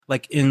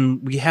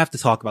we have to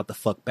talk about the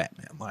fuck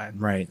Batman line,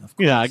 right? Of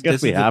course. Yeah, I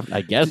guess we have. I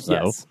guess so.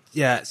 Yes.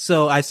 Yeah.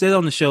 So I said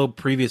on the show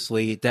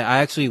previously that I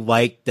actually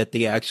liked that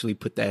they actually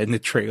put that in the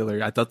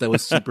trailer. I thought that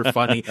was super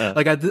funny.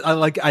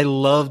 I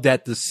love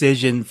that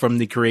decision from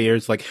the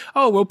creators. Like,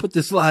 oh, we'll put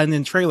this line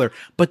in trailer,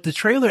 but the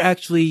trailer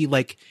actually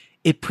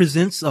it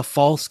presents a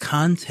false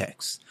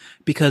context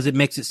because it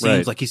makes it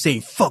seem like he's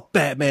saying, fuck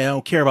Batman, I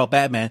don't care about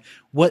Batman.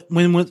 What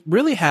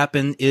really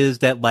happened is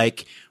that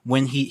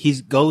when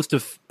he goes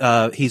to,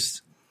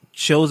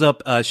 shows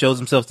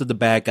himself to the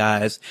bad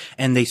guys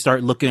and they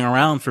start looking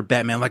around for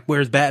Batman. Like,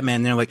 where's Batman?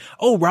 And they're like,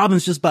 oh,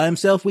 Robin's just by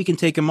himself. We can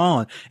take him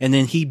on. And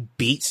then he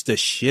beats the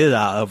shit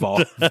out of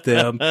all of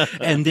them.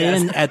 And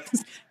then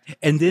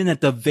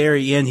at the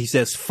very end, he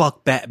says,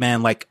 fuck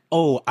Batman. Like,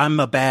 oh, I'm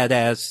a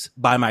badass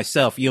by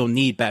myself. You don't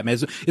need Batman.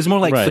 It's more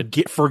like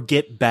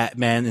forget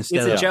Batman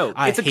instead of joke.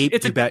 It's a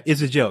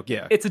joke.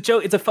 Yeah. It's a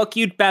joke. It's a fuck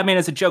you Batman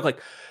as a joke.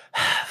 Like,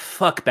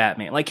 fuck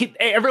Batman. Like,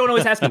 everyone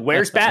always asks me,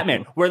 where's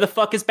Batman? Where the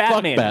fuck is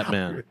Batman? Fuck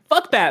Batman.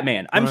 Fuck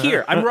Batman. I'm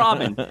here. I'm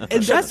Robin.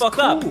 And shut the fuck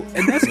up.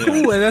 And that's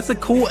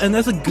cool. And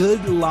that's a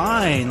good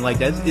line. Like,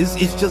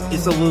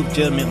 it's a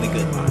legitimately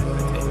good line, I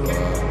think.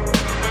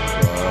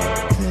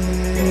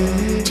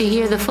 To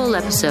hear the full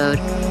episode,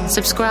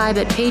 subscribe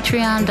at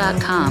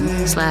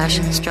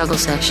patreon.com/struggle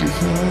session.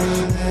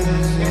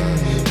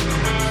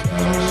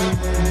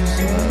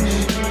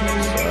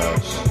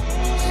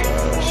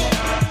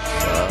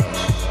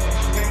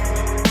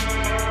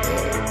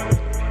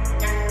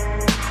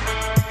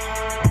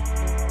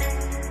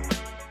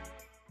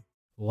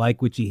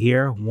 Like what you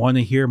hear? Want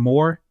to hear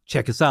more?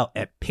 Check us out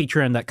at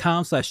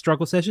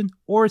patreon.com/struggle session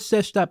or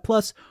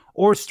sesh.plus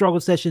or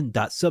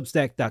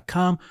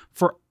strugglesession.substack.com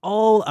for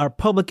all our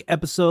public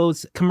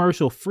episodes,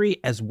 commercial free,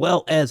 as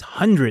well as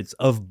hundreds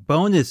of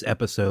bonus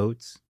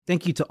episodes.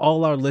 Thank you to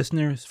all our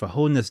listeners for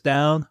holding us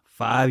down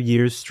 5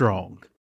 years strong.